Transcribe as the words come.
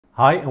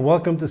Hi and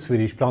welcome to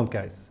Swedish Plant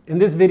Guys. In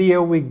this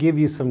video we give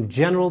you some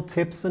general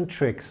tips and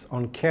tricks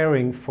on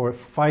caring for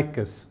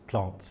ficus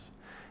plants.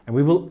 And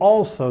we will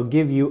also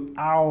give you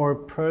our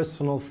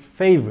personal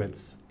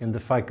favorites in the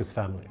ficus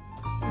family.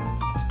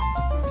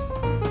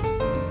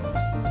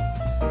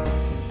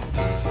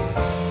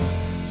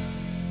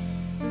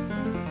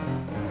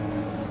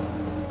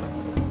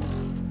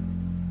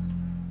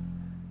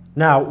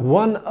 Now,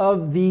 one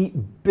of the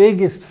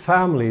biggest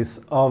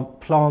families of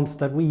plants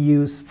that we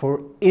use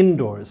for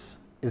indoors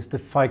is the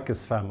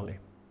ficus family.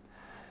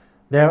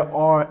 There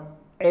are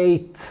a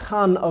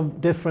ton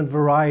of different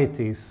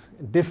varieties,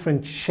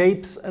 different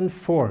shapes and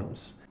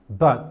forms,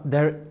 but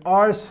there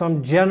are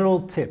some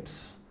general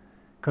tips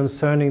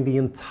concerning the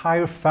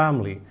entire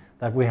family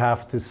that we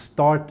have to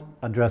start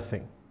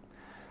addressing.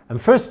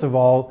 And first of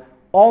all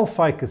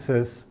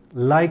ficuses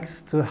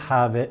likes to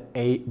have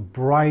a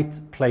bright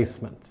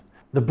placement.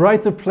 The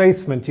brighter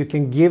placement you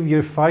can give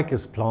your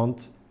ficus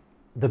plant,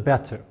 the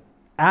better.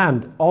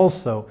 And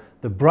also,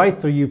 the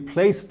brighter you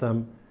place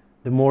them,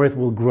 the more it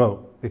will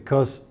grow,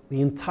 because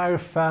the entire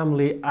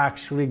family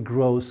actually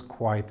grows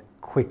quite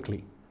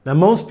quickly. Now,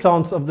 most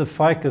plants of the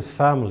ficus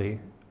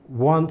family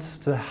wants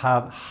to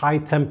have high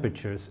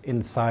temperatures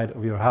inside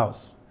of your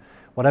house.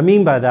 What I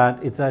mean by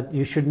that is that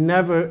you should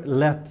never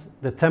let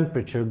the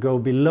temperature go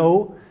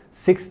below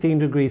 16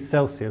 degrees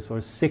Celsius or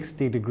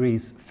 60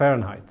 degrees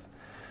Fahrenheit.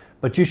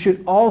 But you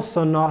should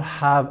also not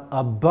have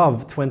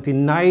above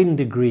 29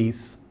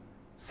 degrees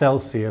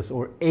Celsius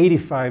or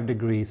 85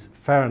 degrees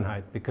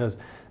Fahrenheit, because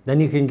then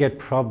you can get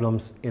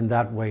problems in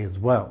that way as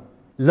well.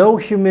 Low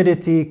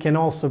humidity can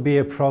also be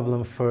a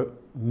problem for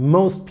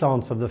most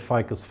plants of the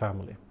ficus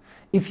family.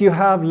 If you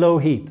have low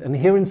heat, and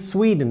here in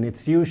Sweden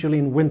it's usually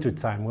in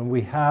wintertime when we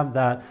have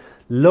that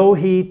low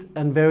heat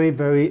and very,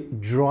 very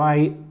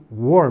dry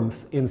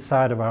warmth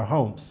inside of our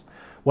homes.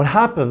 What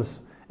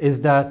happens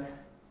is that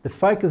the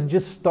ficus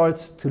just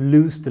starts to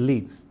lose the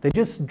leaves. They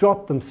just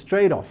drop them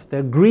straight off.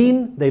 They're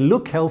green, they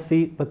look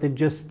healthy, but they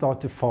just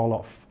start to fall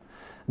off.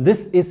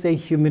 This is a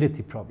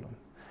humidity problem.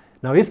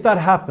 Now, if that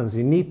happens,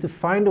 you need to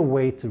find a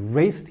way to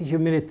raise the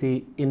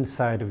humidity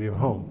inside of your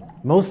home.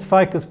 Most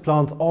ficus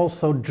plants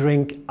also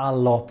drink a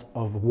lot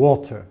of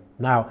water.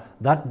 Now,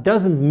 that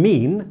doesn't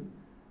mean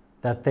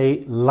that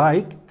they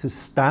like to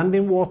stand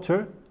in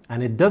water,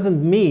 and it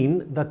doesn't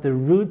mean that the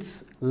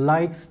roots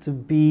likes to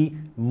be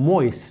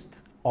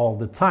moist all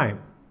the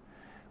time.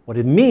 What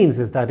it means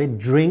is that it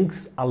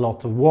drinks a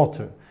lot of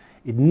water.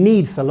 It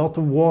needs a lot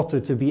of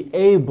water to be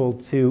able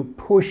to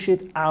push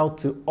it out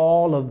to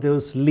all of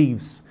those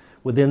leaves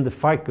within the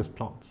ficus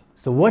plant.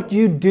 So what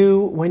you do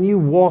when you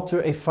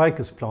water a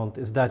ficus plant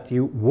is that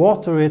you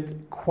water it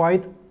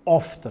quite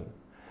often,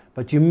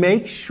 but you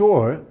make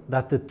sure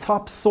that the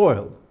top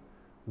soil,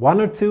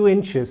 1 or 2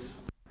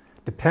 inches,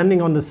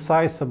 depending on the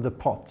size of the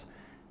pot,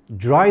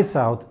 dries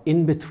out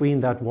in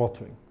between that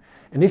watering.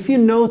 And if you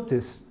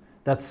notice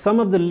that some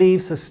of the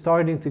leaves are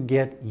starting to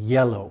get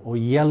yellow or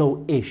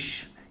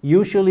yellowish,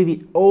 usually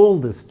the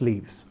oldest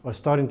leaves are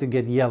starting to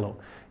get yellow,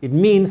 it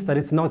means that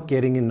it's not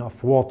getting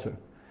enough water.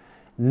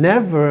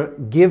 Never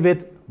give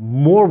it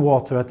more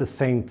water at the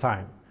same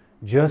time.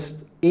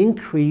 Just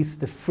increase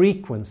the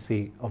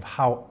frequency of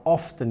how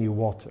often you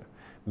water.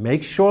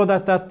 Make sure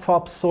that that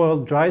top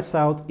soil dries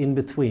out in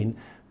between,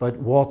 but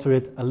water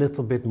it a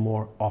little bit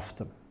more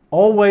often.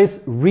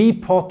 Always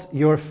repot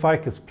your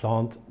ficus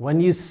plant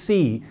when you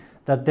see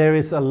that there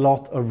is a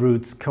lot of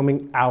roots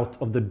coming out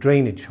of the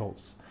drainage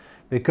holes,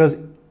 because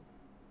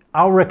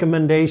our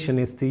recommendation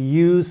is to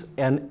use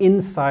an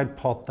inside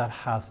pot that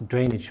has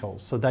drainage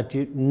holes so that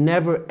you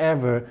never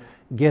ever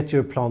get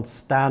your plant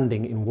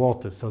standing in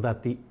water, so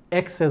that the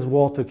excess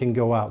water can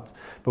go out.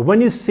 But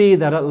when you see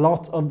that a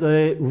lot of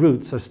the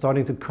roots are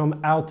starting to come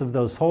out of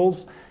those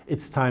holes,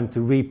 it's time to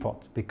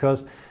repot,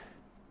 because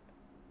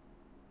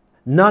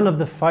none of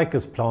the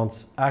ficus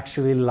plants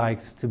actually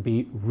likes to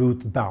be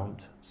root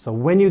bound. So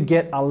when you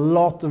get a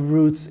lot of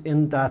roots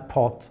in that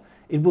pot,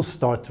 it will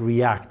start to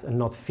react and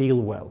not feel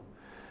well.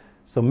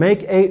 So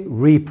make a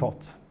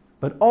repot.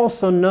 But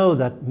also know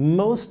that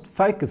most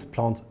ficus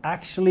plants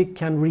actually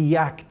can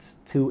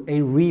react to a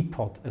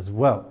repot as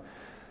well.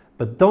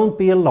 But don't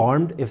be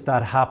alarmed if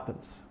that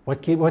happens.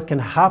 What can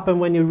happen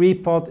when you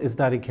repot is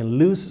that it can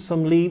lose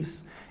some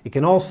leaves. It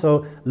can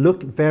also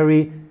look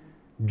very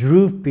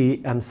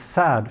droopy and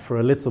sad for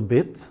a little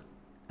bit,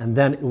 and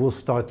then it will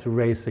start to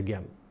raise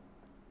again.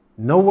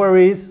 No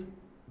worries,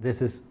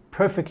 this is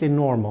perfectly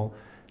normal.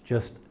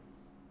 Just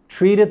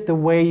treat it the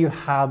way you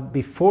have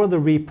before the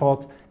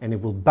repot, and it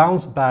will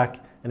bounce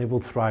back and it will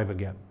thrive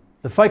again.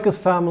 The ficus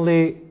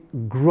family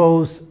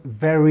grows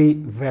very,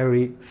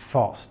 very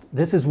fast.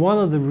 This is one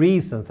of the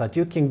reasons that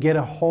you can get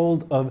a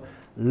hold of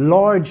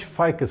large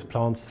ficus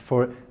plants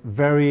for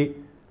very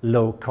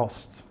low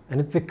cost. And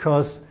it's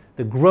because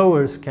the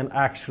growers can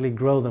actually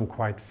grow them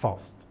quite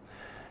fast.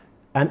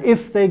 And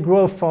if they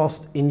grow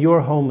fast in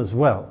your home as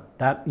well,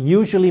 that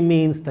usually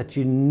means that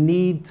you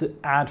need to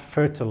add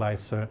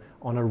fertilizer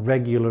on a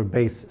regular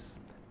basis.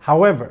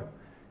 However,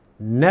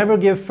 never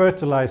give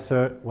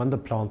fertilizer when the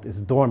plant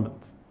is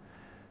dormant.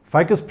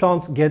 Ficus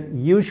plants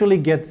usually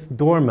get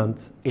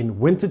dormant in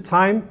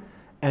wintertime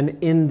and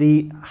in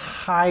the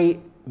high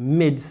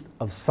midst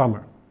of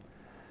summer.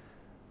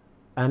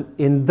 And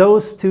in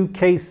those two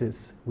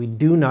cases, we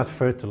do not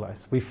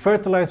fertilize. We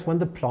fertilize when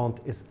the plant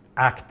is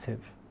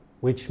active,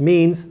 which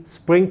means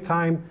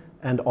springtime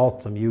and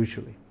autumn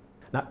usually.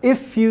 Now,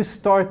 if you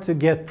start to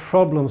get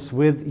problems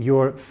with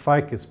your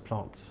ficus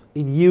plants,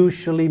 it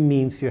usually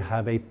means you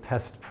have a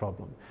pest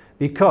problem.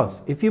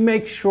 Because if you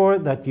make sure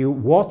that you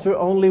water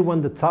only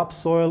when the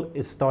topsoil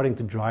is starting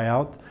to dry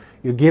out,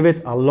 you give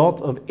it a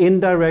lot of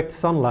indirect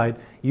sunlight,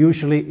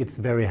 usually it's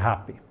very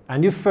happy.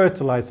 And you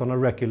fertilize on a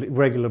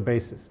regular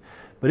basis.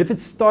 But if it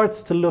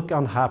starts to look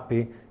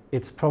unhappy,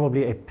 it's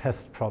probably a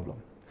pest problem.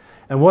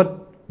 And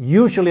what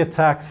usually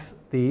attacks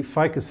the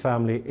ficus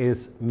family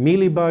is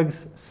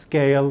mealybugs,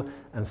 scale,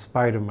 and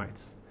spider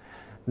mites.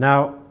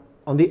 Now,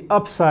 on the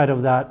upside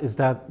of that is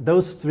that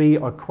those three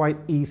are quite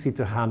easy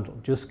to handle.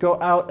 Just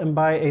go out and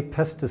buy a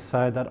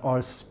pesticide that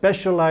are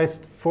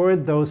specialized for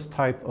those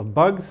type of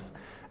bugs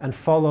and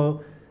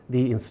follow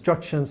the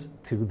instructions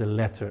to the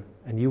letter,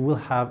 and you will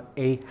have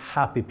a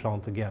happy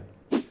plant again.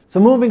 So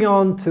moving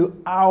on to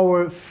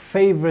our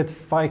favorite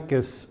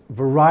ficus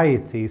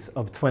varieties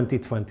of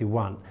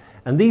 2021.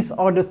 And these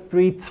are the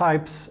three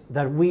types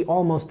that we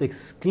almost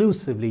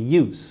exclusively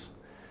use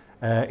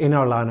in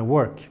our line of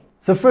work.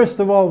 So first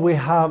of all, we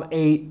have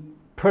a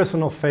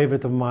personal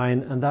favorite of mine,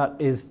 and that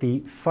is the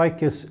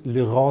Ficus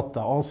lyrata,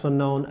 also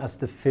known as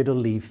the fiddle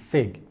leaf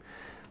fig,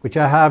 which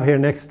I have here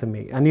next to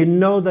me. And you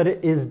know that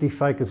it is the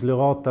Ficus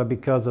lyrata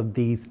because of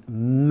these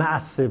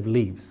massive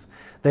leaves.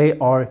 They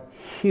are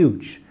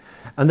huge.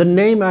 And the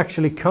name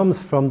actually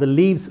comes from the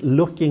leaves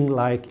looking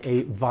like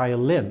a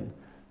violin.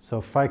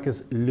 So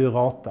Ficus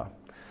lyrata.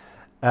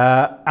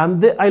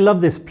 I love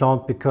this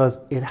plant because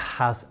it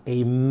has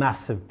a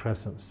massive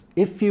presence.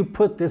 If you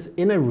put this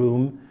in a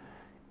room,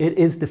 it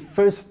is the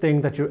first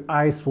thing that your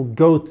eyes will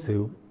go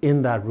to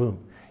in that room.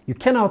 You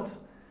cannot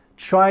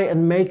try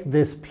and make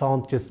this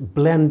plant just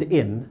blend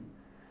in.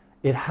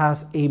 It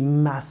has a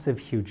massive,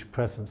 huge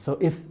presence. So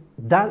if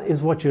that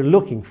is what you're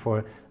looking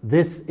for,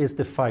 this is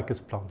the ficus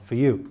plant for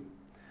you.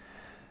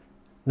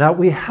 Now,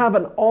 we have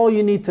an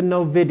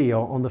all-you-need-to-know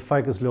video on the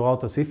Ficus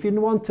lyrata, so if you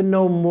want to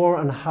know more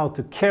on how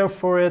to care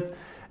for it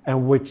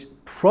and which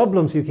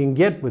problems you can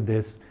get with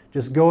this,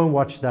 just go and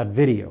watch that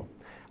video.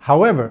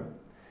 However,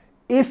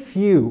 if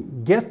you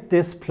get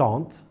this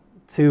plant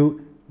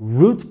to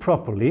root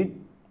properly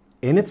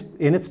in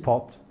its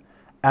pot,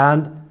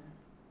 and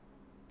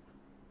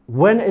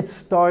when it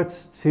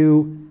starts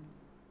to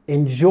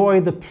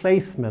enjoy the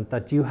placement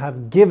that you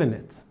have given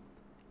it,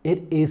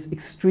 it is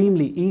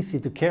extremely easy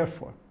to care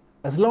for.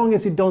 As long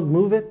as you don't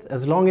move it,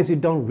 as long as you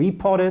don't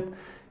repot it,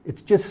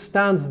 it just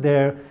stands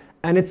there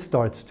and it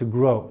starts to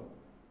grow.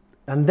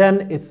 And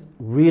then it's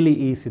really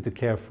easy to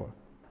care for.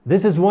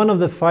 This is one of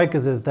the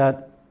ficuses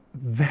that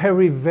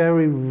very,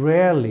 very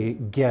rarely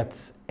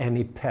gets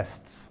any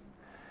pests.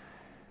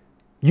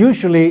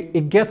 Usually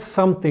it gets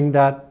something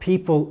that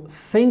people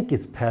think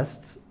is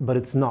pests, but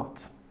it's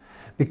not.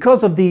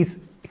 Because of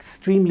these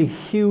extremely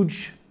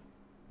huge,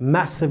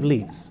 massive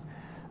leaves,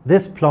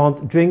 this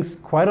plant drinks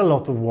quite a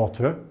lot of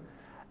water,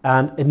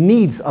 and it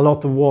needs a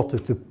lot of water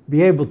to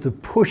be able to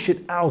push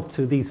it out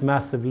to these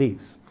massive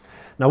leaves.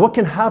 Now, what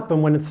can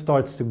happen when it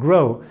starts to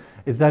grow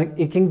is that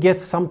it can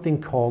get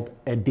something called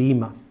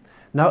edema.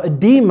 Now,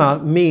 edema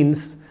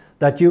means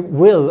that you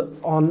will,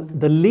 on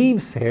the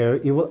leaves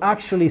here, you will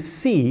actually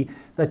see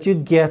that you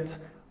get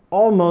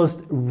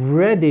almost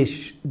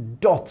reddish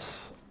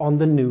dots on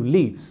the new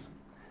leaves.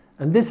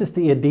 And this is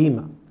the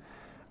edema.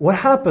 What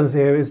happens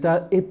here is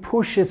that it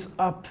pushes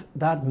up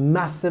that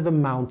massive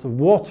amount of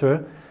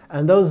water,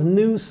 and those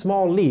new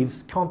small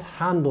leaves can't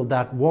handle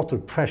that water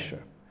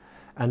pressure.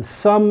 And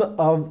some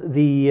of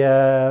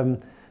the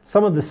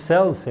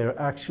cells here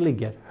actually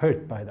get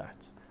hurt by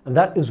that. And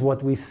that is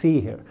what we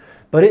see here.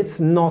 But it's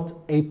not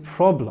a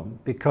problem,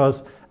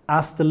 because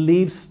as the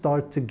leaves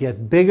start to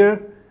get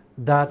bigger,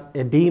 that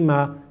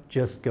edema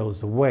just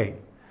goes away.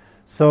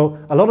 So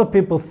a lot of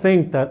people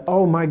think that,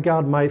 oh my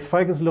God, my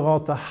Ficus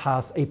lyrata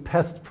has a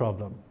pest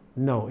problem.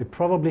 No, it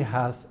probably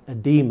has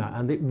edema,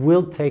 and it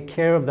will take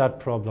care of that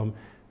problem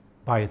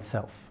by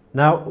itself.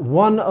 Now,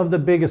 one of the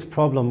biggest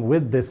problems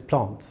with this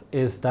plant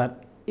is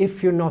that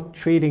if you're not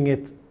treating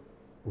it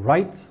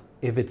right,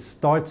 if it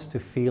starts to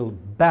feel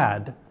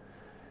bad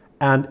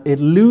and it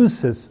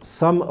loses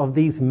some of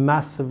these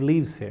massive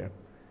leaves here,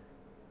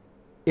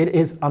 it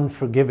is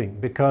unforgiving,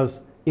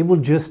 because it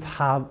will just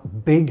have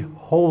big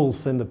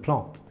holes in the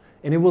plant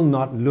and it will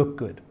not look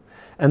good.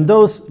 And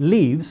those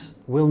leaves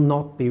will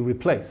not be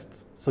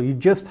replaced. So you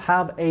just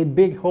have a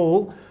big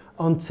hole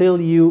until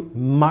you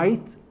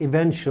might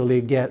eventually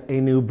get a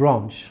new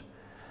branch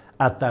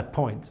at that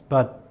point,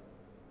 but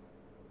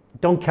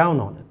don't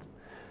count on it.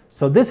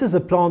 So this is a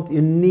plant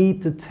you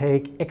need to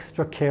take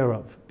extra care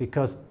of,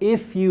 because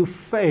if you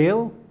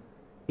fail,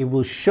 it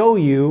will show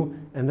you,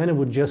 and then it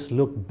will just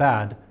look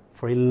bad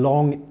for a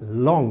long,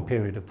 long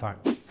period of time.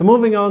 So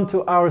moving on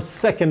to our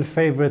second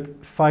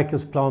favorite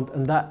ficus plant,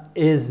 and that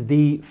is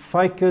the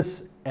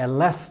Ficus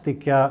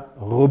elastica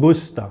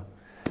robusta.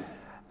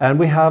 And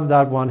we have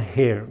that one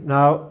here.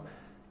 Now,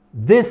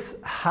 this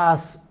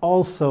has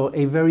also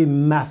a very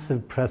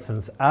massive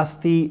presence as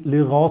the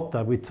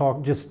lyrata we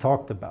just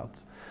talked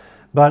about,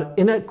 but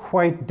in a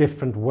quite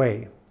different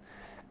way.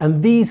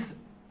 And these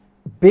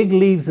big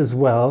leaves as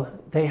well,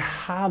 they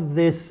have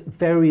this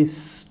very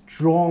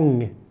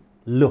strong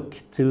look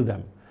to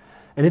them.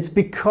 And it's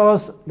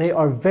because they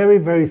are very,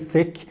 very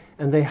thick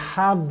and they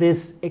have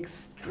this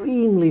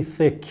extremely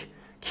thick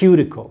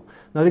cuticle.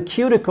 Now the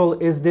cuticle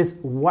is this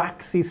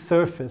waxy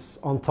surface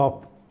on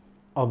top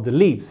of the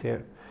leaves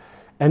here.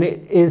 And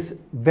it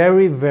is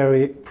very,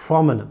 very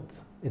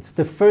prominent. It's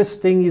the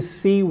first thing you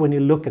see when you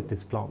look at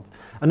this plant.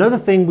 Another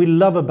thing we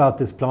love about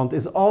this plant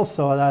is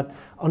also that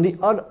on the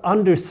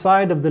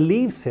underside of the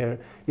leaves here,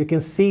 you can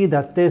see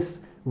that this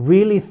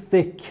really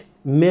thick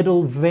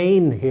middle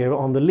vein here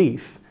on the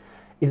leaf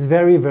is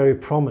very, very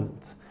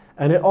prominent.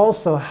 And it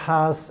also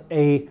has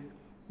a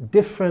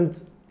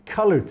different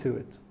color to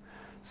it.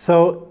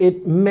 So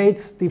it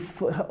makes the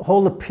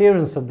whole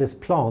appearance of this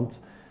plant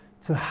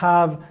to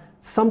have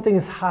something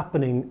is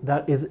happening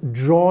that is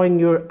drawing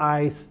your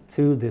eyes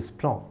to this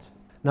plant.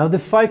 Now the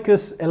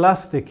Ficus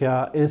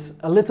elastica is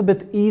a little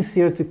bit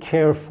easier to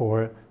care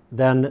for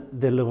than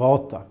the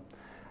lyrata.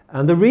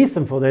 And the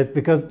reason for this is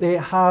because they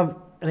have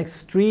an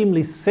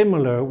extremely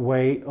similar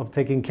way of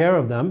taking care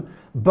of them,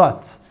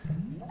 but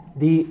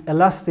the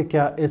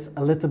elastica is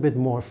a little bit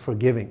more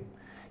forgiving.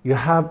 You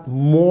have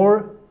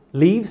more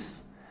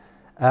leaves,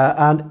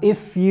 and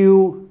if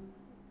you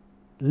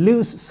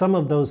lose some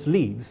of those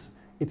leaves,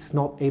 it's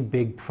not a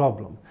big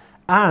problem.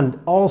 And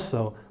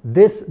also,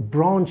 this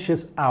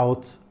branches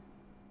out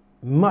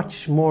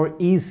much more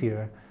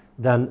easier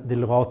than the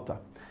lyrata.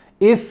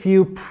 If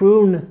you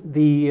prune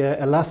the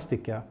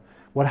elastica,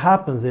 what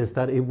happens is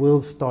that it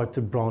will start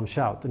to branch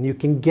out, and you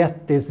can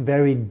get this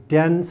very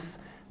dense,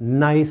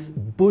 nice,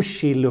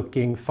 bushy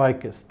looking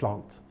ficus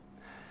plant.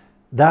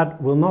 That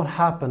will not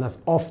happen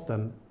as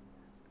often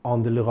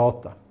on the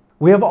lyrata.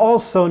 We have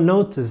also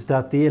noticed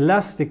that the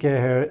elastica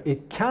here,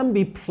 it can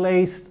be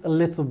placed a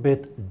little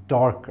bit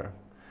darker.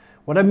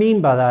 What I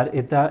mean by that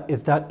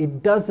is that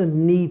it doesn't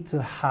need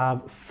to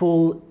have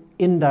full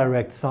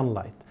indirect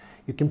sunlight.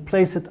 You can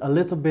place it a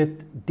little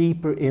bit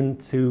deeper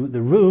into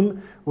the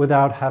room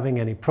without having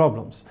any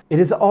problems. It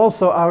is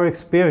also our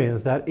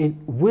experience that it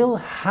will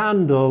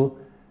handle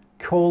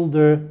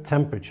colder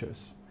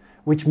temperatures,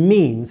 which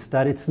means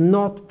that it's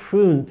not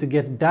prone to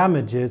get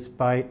damages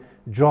by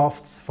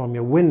drafts from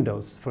your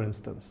windows, for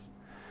instance.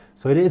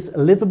 So it is a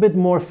little bit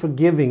more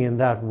forgiving in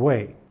that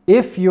way.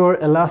 If your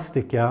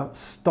elastica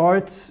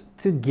starts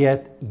to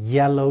get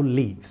yellow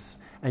leaves,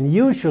 and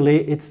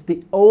usually it's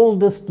the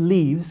oldest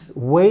leaves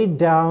way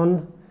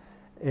down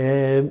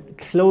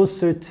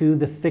closer to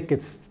the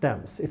thickest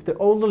stems. If the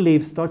older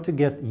leaves start to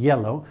get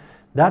yellow,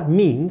 that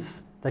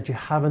means that you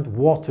haven't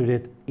watered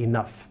it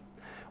enough.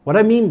 What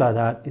I mean by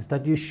that is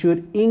that you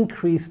should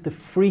increase the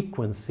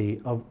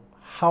frequency of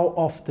how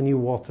often you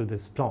water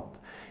this plant.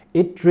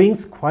 It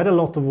drinks quite a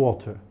lot of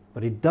water,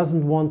 but it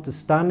doesn't want to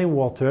stand in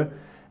water,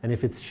 and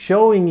if it's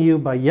showing you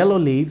by yellow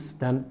leaves,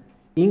 then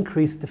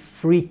increase the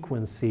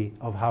frequency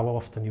of how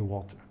often you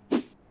water.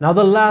 Now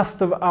the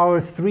last of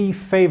our three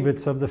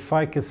favorites of the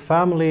ficus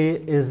family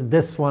is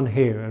this one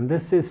here, and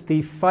this is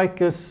the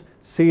Ficus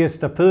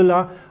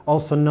cyathistipula,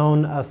 also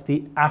known as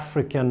the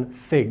African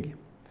fig.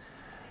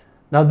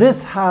 Now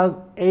this has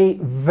a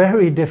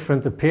very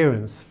different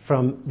appearance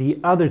from the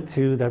other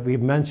two that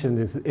we've mentioned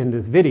in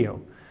this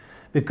video,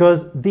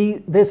 because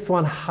this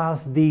one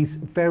has these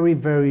very,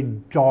 very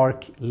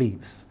dark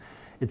leaves.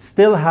 It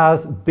still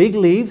has big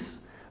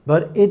leaves,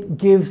 but it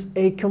gives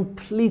a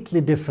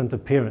completely different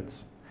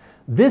appearance.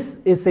 This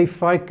is a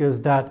ficus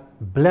that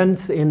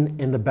blends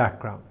in the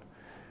background.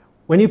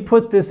 When you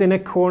put this in a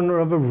corner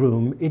of a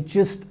room, it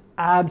just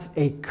adds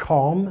a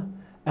calm,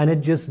 and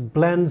it just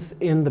blends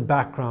in the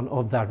background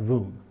of that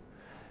room.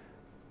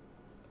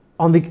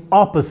 On the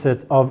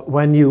opposite of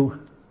when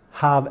you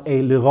have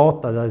a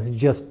lyrata that is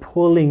just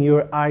pulling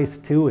your eyes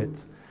to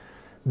it,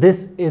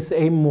 this is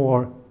a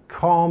more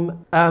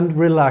calm and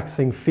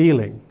relaxing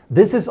feeling.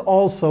 This is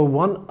also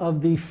one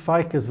of the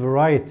ficus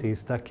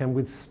varieties that can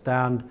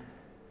withstand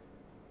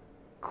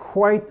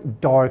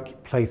quite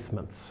dark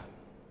placements.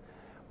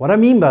 What I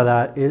mean by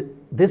that is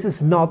this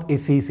is not a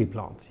CC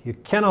plant. You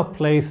cannot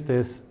place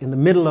this in the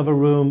middle of a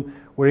room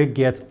where it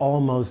gets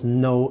almost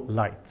no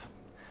light.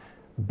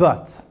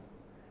 But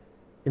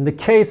in the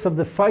case of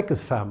the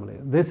ficus family,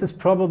 this is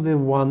probably the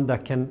one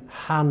that can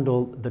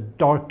handle the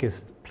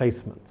darkest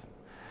placement.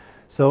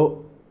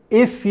 So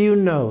if you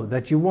know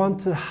that you want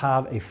to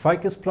have a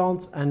ficus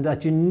plant and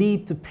that you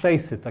need to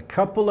place it a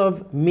couple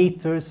of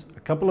meters, a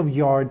couple of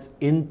yards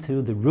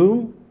into the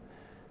room,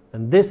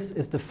 then this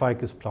is the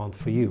ficus plant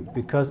for you,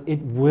 because it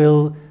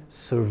will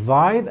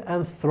survive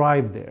and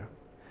thrive there.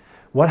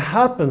 What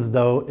happens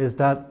though is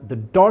that the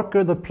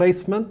darker the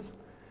placement,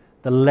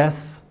 the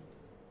less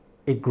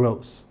it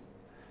grows.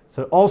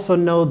 So also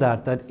know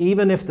that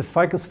even if the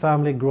Ficus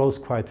family grows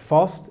quite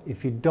fast,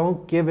 if you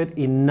don't give it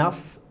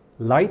enough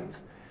light,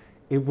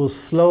 it will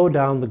slow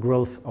down the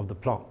growth of the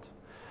plant.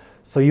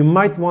 So you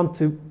might want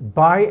to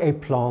buy a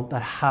plant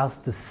that has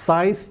the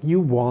size you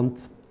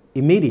want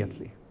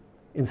immediately,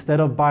 instead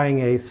of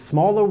buying a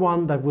smaller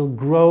one that will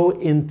grow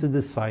into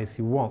the size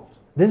you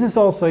want. This is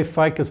also a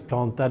ficus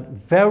plant that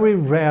very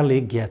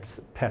rarely gets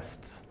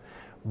pests.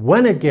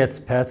 When it gets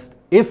pests,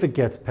 if it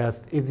gets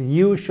pests, it's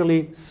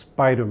usually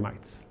spider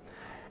mites.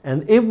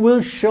 And it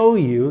will show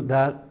you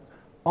that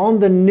on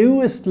the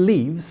newest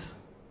leaves,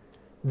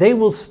 they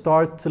will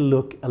start to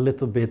look a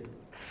little bit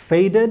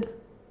faded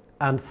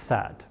and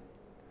sad,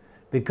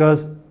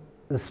 because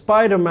the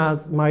spider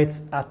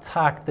mites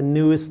attack the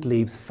newest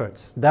leaves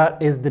first.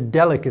 That is the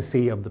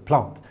delicacy of the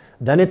plant.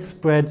 Then it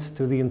spreads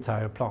to the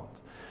entire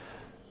plant.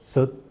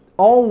 So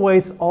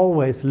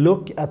always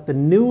look at the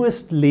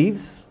newest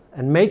leaves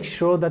and make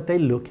sure that they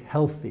look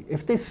healthy.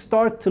 If they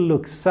start to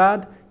look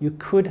sad, you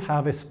could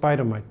have a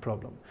spider mite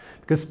problem.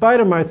 Because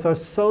spider mites are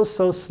so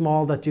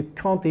small that you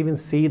can't even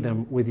see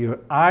them with your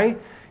eye.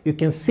 You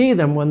can see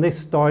them when they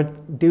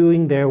start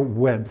doing their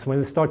webs, when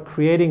they start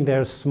creating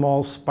their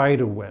small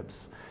spider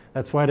webs.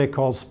 That's why they're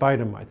called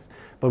spider mites.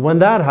 But when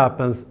that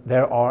happens,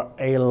 there are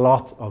a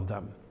lot of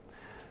them.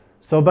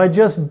 So by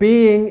just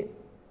being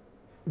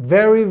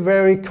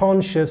very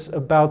conscious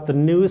about the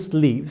newest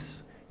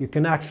leaves, you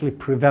can actually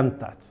prevent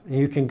that. And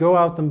you can go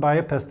out and buy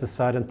a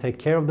pesticide and take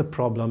care of the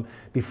problem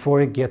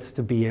before it gets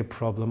to be a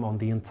problem on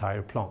the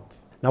entire plant.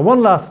 Now, one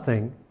last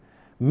thing,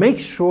 make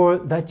sure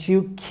that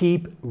you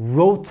keep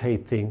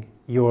rotating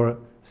your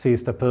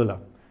cyathistipula,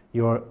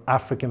 your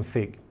African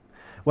fig.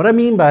 What I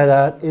mean by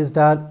that is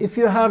that if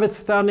you have it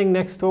standing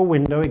next to a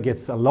window, it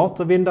gets a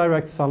lot of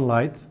indirect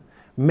sunlight.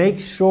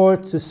 Make sure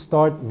to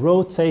start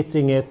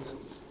rotating it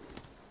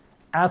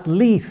at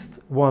least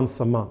once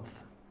a month.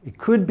 It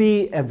could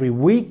be every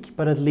week,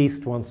 but at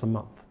least once a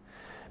month.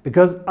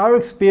 Because our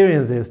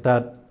experience is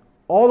that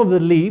all of the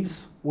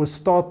leaves will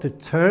start to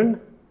turn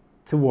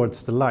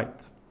towards the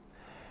light.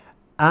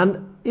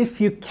 And if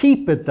you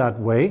keep it that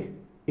way,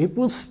 it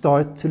will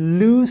start to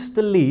lose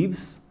the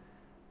leaves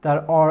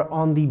that are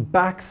on the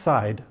back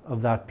side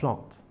of that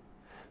plant.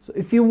 So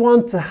if you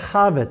want to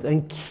have it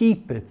and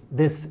keep it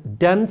this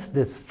dense,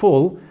 this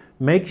full,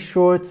 make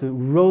sure to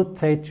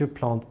rotate your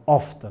plant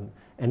often,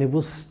 and it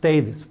will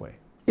stay this way.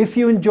 If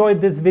you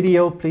enjoyed this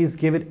video, please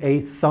give it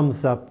a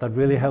thumbs up. That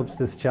really helps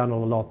this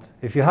channel a lot.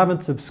 If you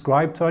haven't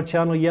subscribed to our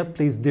channel yet,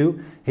 please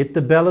do. Hit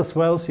the bell as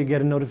well so you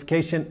get a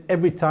notification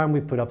every time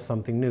we put up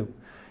something new.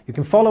 You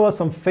can follow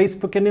us on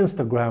Facebook and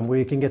Instagram, where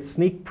you can get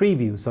sneak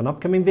previews on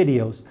upcoming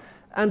videos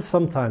and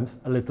sometimes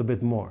a little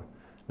bit more.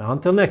 Now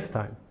until next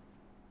time,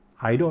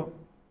 hej då!